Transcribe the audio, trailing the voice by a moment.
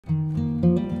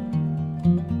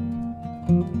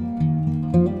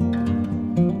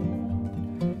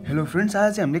Hello friends,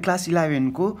 आज चाहिँ हामीले क्लास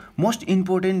 11 को मोस्ट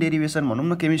इम्पोर्टेन्ट डेरिभेसन भनौँ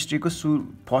न केमिस्ट्रीको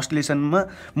फर्स्ट लेसनमा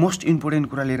मोस्ट इम्पोर्टेन्ट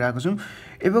कुरा लिएर आएको छौँ।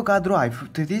 एभोगाद्रो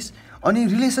हाइपोथेसिस अनि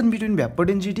relation between vapour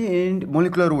density and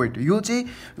molecular weight. यो चाहिँ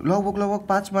लगभग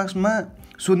 5 मार्क्समा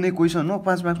सोध्ने क्वेसन हो।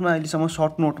 5 मार्क्समा अहिलेसम्म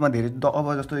सर्ट नोटमा धेरै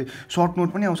अब जस्तो सर्ट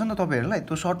नोट पनि आउँछ नि त तपाईँहरूलाई।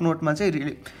 त्यो सर्ट नोटमा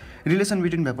चाहिँ relation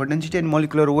between vapour density and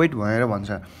molecular weight भनेर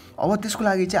भन्छ। अब त्यसको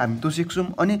लागि चाहिँ हामी त्यो सिक्छौँ।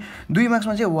 अनि 2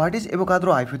 मार्क्समा चाहिँ वाट इज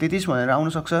एभोगाद्रो हाइपोथेसिस भनेर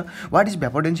आउनसक्छ, वाट इज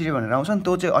भ्यापर डेन्सिटी भनेर आउँछ नि।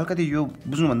 त्यो चाहिँ अलिकति यो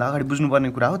बुझ्नुभन्दा अगाडि बुझ्नुपर्ने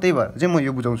कुरा हो, त्यही भएर चाहिँ म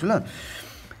यो बुझाउँछु ल।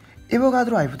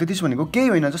 एभोगाद्रो हाइपोथेसिस भनेको केही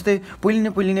होइन, जस्तै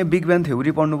पहिले नै बिग ब्याङ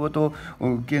थ्योरी पढ्नुभयो। त्यो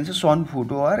के भन्छ सन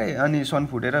फुट्यो अरे, अनि सन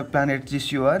फुटेर प्लानेट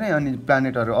चिसियो अरे, अनि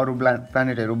प्लानेटहरू अरू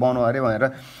प्लानेटहरू बन्यो अरे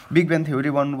भनेर बिग ब्याङ थ्योरी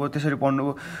पढ्नुभयो, त्यसरी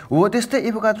पढ्नुभयो। हो त्यस्तै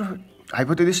एभोगाद्रो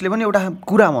हाइपोथेसिसले पनि एउटा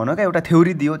कुरा भनौँ क्या, एउटा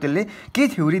थ्योरी दियो। त्यसले के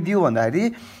थ्योरी दियो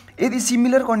भन्दाखेरि यदि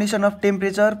similar condition of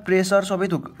temperature pressure सबै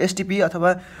थोक एसटिपी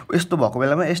अथवा यस्तो भएको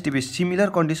बेलामा STP similar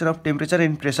condition of temperature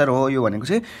and pressure हो। यो भनेको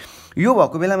चाहिँ यो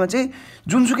भएको बेलामा चाहिँ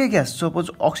जुनसुकै ग्यास, सपोज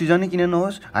अक्सिजनै किन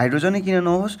नहोस्, हाइड्रोजनै किन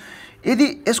नहोस्,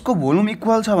 यदि यसको भोल्युम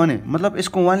इक्वल छ भने, मतलब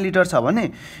यसको 1 लिटर छ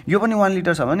भने, यो पनि 1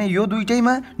 लिटर छ भने, यो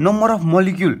दुइटैमा नम्बर अफ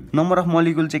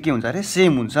मलिक्युल चाहिँ के हुन्छ अरे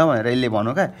सेम हुन्छ भनेर यसले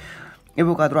भन्यो क्या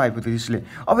एभोगाद्रो हाइपोथेसिसले।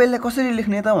 अब यसलाई कसरी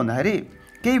लेख्ने त भन्दाखेरि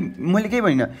मैले केही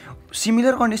भनिनँ,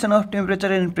 similar condition of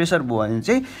temperature and pressure भयो भने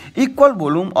चाहिँ equal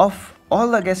volume of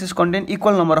all the gases content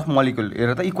equal number of molecule.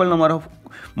 हेर त इक्वल नम्बर अफ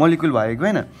मलिक्युल भयो कि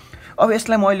होइन। अब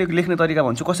यसलाई मैले लेख्ने तरिका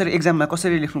भन्छु कसरी, एक्जाममा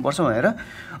कसरी लेख्नुपर्छ भनेर।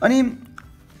 अनि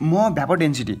म भ्यापर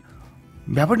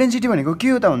डेन्सिटी भनेको के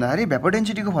हो त भन्दाखेरि भ्यापर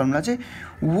डेन्सिटीको फर्मुला चाहिँ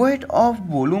weight of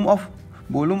volume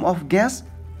of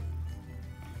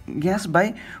gas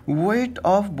by weight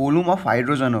of volume of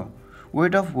hydrogen हो।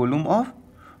 Weight of volume of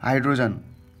hydrogen,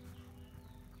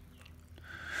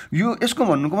 यो यसको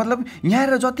भन्नुको मतलब यहाँ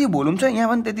र जति भोल्युम छ यहाँ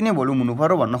पनि त्यति नै भोल्युम हुनु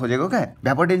पर्यो भन्न खोजेको क्या।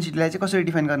 भ्यापर डेन्सिटीलाई चाहिँ कसरी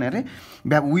डिफाइन गर्ने अरे,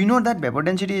 we know that vapour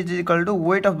density is equal to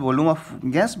weight of volume of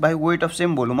gas by weight of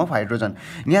same volume of hydrogen.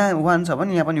 यहाँ 1 छ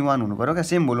भने यहाँ पनि 1 हुनु पऱ्यो क्या,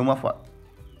 सेम भोल्युम अफ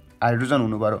हाइड्रोजन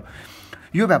हुनु पऱ्यो।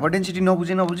 यो भ्यापर डेन्सिटी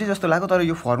नबुझे जस्तो लाग्यो, तर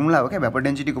यो फर्मुला हो क्या भ्यापर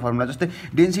डेन्सिटीको फर्मुला। जस्तै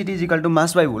density is equal to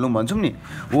mass by volume भन्छौँ नि,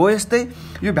 हो यस्तै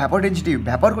यो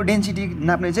भ्यापरको डेन्सिटी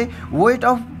नाप्ने चाहिँ weight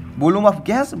of volume of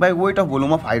gas by weight of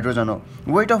volume of hydrogen हो।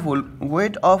 Weight of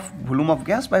volume of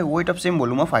gas by weight of same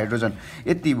volume of hydrogen,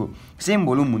 यति भयो। सेम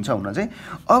भोल्युम हुन्छ हुन चाहिँ।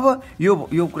 अब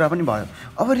यो कुरा पनि भयो।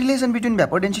 अब relation between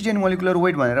vapour density and molecular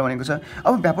weight भनेको छ।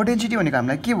 अब भ्यापर डेन्सिटी भनेको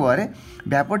हामीलाई के भयो अरे,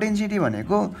 भ्यापर डेन्सिटी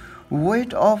भनेको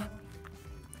weight of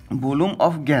volume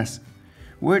of gas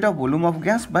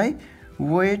by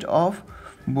weight of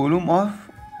volume of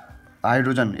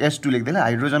hydrogen, S2 लेख्दैन,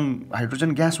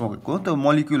 hydrogen gas भएको त्यो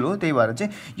मलिक्युल हो, त्यही भएर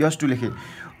चाहिँ S2 लेखेँ।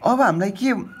 अब हामीलाई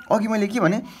के अघि मैले के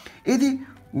भने, यदि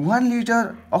 1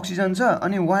 लिटर अक्सिजन छ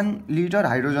अनि 1 लिटर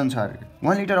हाइड्रोजन छ अरे,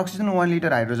 1 लिटर अक्सिजन 1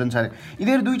 लिटर हाइड्रोजन छ अरे,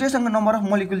 यिनीहरू दुइटैसँग नम्बर अफ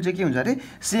मलिक्युल चाहिँ के हुन्छ अरे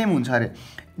सेम हुन्छ अरे।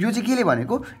 यो चाहिँ केले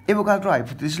भनेको एभोगाद्रो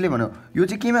हाइपोथेसिसले भन्यो। यो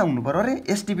चाहिँ केमा हुनु पऱ्यो अरे,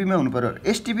 एसटिपीमा हुनु पऱ्यो।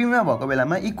 एसटिपीमा भएको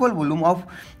बेलामा equal volume of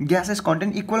gases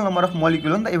content equal number of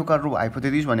molecule हो नि त एभोगाद्रो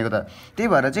हाइपोथेसिस भनेको त। त्यही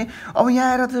भएर चाहिँ अब यहाँ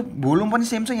आएर त भोल्युम पनि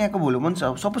सेम छ, यहाँको भोल्युम पनि छ।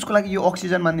 सपोजको लागि यो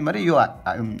अक्सिजन मानिदिउँ अरे, यो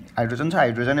हाइड्रोजन छ,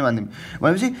 हाइड्रोजनै मानिदिउँ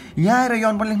भनेपछि यहाँ आएर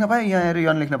यन पनि लेख्न पायो, यहाँ आएर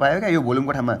यन लेख्न पायो क्या। यो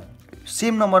भोल्युमको ठाउँमा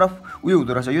सेम नम्बर अफ उयो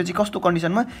हुँदो रहेछ। यो चाहिँ कस्तो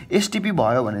कन्डिसनमा एसटिपी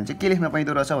भयो भने चाहिँ के लेख्न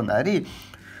पाइँदो रहेछ भन्दाखेरि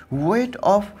वेट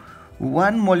अफ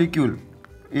 1 मलिक्युल,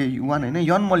 1 होइन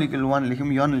यन मलिक्युल 1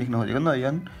 लेख्यौँ, यन लेख्न खोजेको नि त,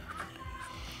 यन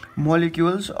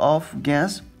molecules of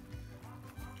gas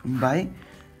by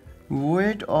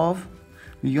weight of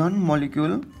N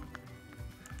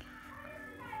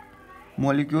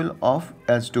molecule of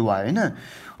H2 भयो होइन।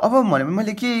 अब भने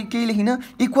मैले केही लेखिनँ,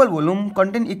 equal volume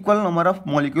content equal number of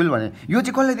molecule भने। यो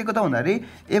चाहिँ कसले दिएको त भन्दाखेरि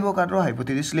एभोगाद्रो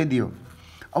हाइपोथेसिसले दियो।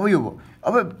 अब यो भयो।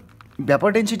 अब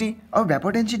भ्यापर डेन्सिटी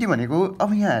भनेको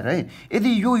अब यहाँ हेर है,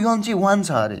 यदि यो यन चाहिँ 1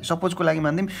 छ अरे, सपोजको लागि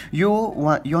मानिदिउँ यो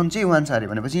यन चाहिँ 1 छ अरे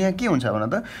भनेपछि यहाँ के हुन्छ भन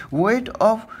त, weight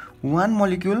of 1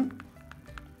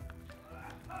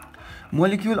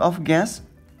 molecule of gas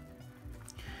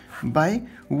by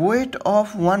weight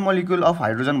of 1 molecule of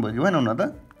hydrogen भयो कि भएन हुन त,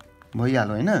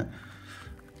 भइहाल्यो होइन,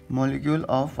 मलिक्युल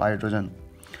अफ हाइड्रोजन।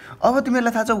 अब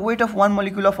तिमीहरूलाई थाहा छ weight of 1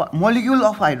 molecule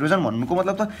of hydrogen भन्नुको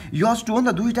मतलब त H2 हो नि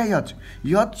त, दुईवटा H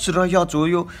र H हो।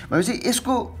 यो भनेपछि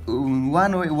यसको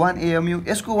 1 AMU,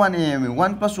 यसको 1 AMU,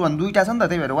 1 + 1 दुईवटा छ नि त,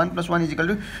 त्यही भएर 1 + 1 =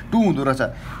 2 हुँदो रहेछ।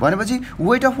 भनेपछि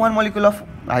weight of 1 molecule of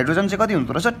hydrogen चाहिँ कति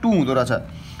हुँदो रहेछ, 2 हुँदो रहेछ।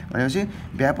 भनेपछि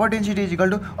vapour density is equal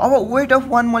to, अब वेट अफ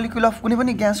 1 मलिक्युल अफ कुनै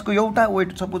पनि ग्यासको एउटा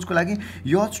वेट, सपोजको लागि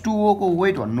H2O को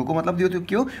वेट भन्नुको मतलब यो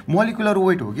के हो, मोलिकुलर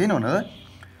वेट हो कि होइन हुन त।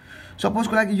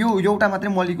 सपोजको लागि यो एउटा मात्रै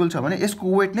मोलिकुल छ भने यसको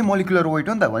वेट नै मोलिकुलर वेट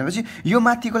हो नि त। भनेपछि यो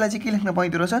माथिकोलाई चाहिँ के लेख्न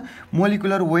पाउँदो रहेछ,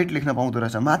 मोलिकुलर वेट लेख्न पाउँदो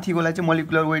रहेछ। माथिकोलाई चाहिँ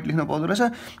मोलिकुलर वेट लेख्न पाउँदो रहेछ।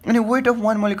 अनि weight of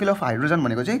 1 molecule of hydrogen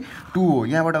भनेको चाहिँ 2 हो।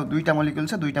 यहाँबाट दुईटा मोलिकुल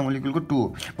छ, दुईटा मोलिकुलको 2 हो।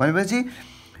 भनेपछि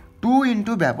 2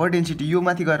 इन्टु भ्यापर डेन्सिटी, यो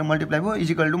माथि गएर मल्टिप्लाई भयो,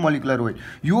 इजिकल टु मोलिकुलर वेट।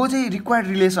 यो चाहिँ रिक्वायर्ड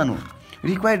रिलेसन हो,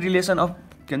 required relation of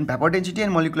vapour density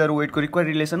and molecular वेटको required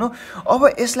relation हो।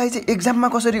 अब यसलाई चाहिँ एक्जाममा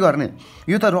कसरी गर्ने,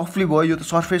 यो त रफली भयो, यो त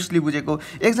सर्फेसली बुझेको।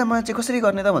 एक्जाममा चाहिँ कसरी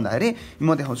गर्ने त भन्दाखेरि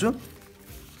म देखाउँछु।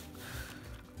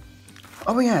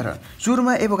 अब यहाँ हेर,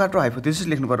 सुरुमा एभोगाड्रो हाइपोथेसिस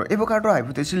लेख्नु पर्यो। एभोगाड्रो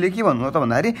हाइपोथेसिसले के भन्नु हो त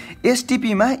भन्दाखेरि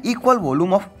एसटिपीमा equal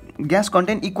volume of gas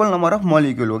content equal number of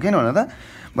molecule हो, किन भन त।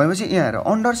 भनेपछि यहाँ हेर,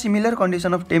 under similar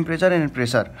condition of temperature and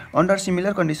pressure, under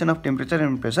similar condition of temperature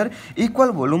and pressure equal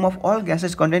volume of all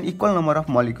gases content equal number of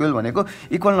molecule भनेको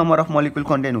equal number of molecule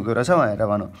content हुँदो रहेछ भनेर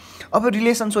भनौँ। अब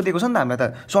रिलेसन सोधेको छ नि त हामीलाई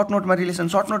त, सर्ट नोटमा रिलेसन,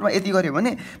 सर्ट नोटमा यति गऱ्यो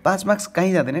भने 5 मार्क्स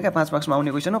कहीँ जाँदैन क्या, 5 मार्क्समा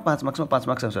आउने क्वेसन हो, 5 मार्क्समा 5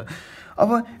 मार्क्स आउँछ। अब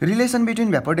relation between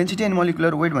vapour density and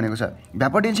molecular weight भनेको छ।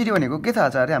 भ्यापर डेन्सिटी भनेको के थाहा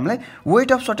छ अरे हामीलाई,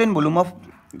 weight of certain volume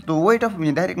of, तो वेट अफ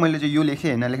डाइरेक्ट मैले चाहिँ यो लेखेँ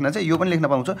होइन, लेख्न चाहिँ यो पनि लेख्न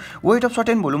पाउँछ, weight of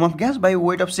certain volume of gas by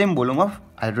weight of same volume of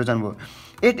hydrogen भयो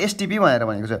 8 एसटिपी भनेर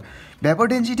भनेको छ। Vapour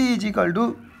density is equal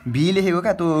to भी लेखेको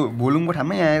क्या, त्यो भोल्युमको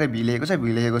ठाउँमा यहाँ आएर भी लेखेको छ,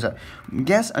 भी लेखेको छ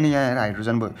ग्यास, अनि यहाँ आएर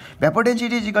हाइड्रोजन भयो। Vapour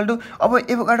density is equal to, अब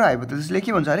एभोगाड्रो हाइपोथेसिसले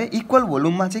के भन्छ अरे, इक्वल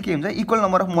भोल्युममा चाहिँ के हुन्छ, equal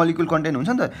number of molecule content हुन्छ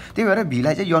नि त। त्यही भएर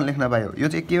भीलाई चाहिँ यन लेख्न पायो। यो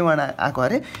चाहिँ केबाट आएको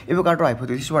अरे, एभोगाड्रो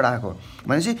हाइपोथेसिसबाट आएको।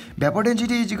 भनेपछि vapour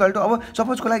density is equal to, अब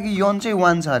सपोजको लागि यन चाहिँ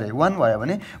 1 छ अरे, 1 भयो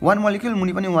भने 1 मोलिक्युल,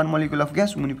 मुनि पनि 1 मोलिक्युल अफ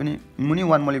ग्यास, मुनि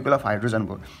 1 मोलिक्युल अफ हाइड्रोजन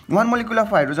भयो। 1 मोलिक्युल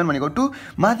अफ हाइड्रोजन भनेको 2,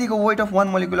 माथिको weight of 1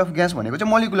 molecule of gas भनेको चाहिँ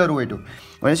मोलिकुलर वेट हो।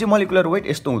 भनेपछि मोलिकुलर वेट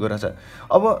यस्तो हुँदो रहेछ।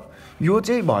 अब यो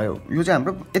चाहिँ भयो, यो चाहिँ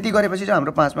हाम्रो यति गरेपछि चाहिँ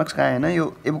हाम्रो 5 मार्क्स कहाँ होइन। यो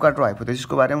एभोगाड्रो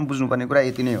हाइपोथेसिसको बारेमा बुझ्नुपर्ने कुरा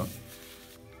यति नै हो।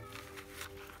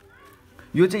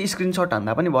 यो चाहिँ स्क्रिनसट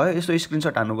हान्दा पनि भयो, यस्तो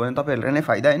स्क्रिनसट हान्नु भयो भने तपाईँहरूलाई नै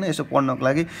फाइदा होइन, यसो पढ्नको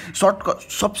लागि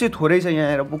सर्ट सबसे थोरै छ यहाँ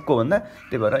आएर बुकको भन्दा।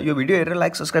 त्यही भएर यो भिडियो हेरेर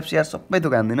लाइक, सब्सक्राइब, सेयर सबै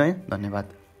थोक हान्दिनँ है।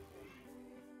 धन्यवाद।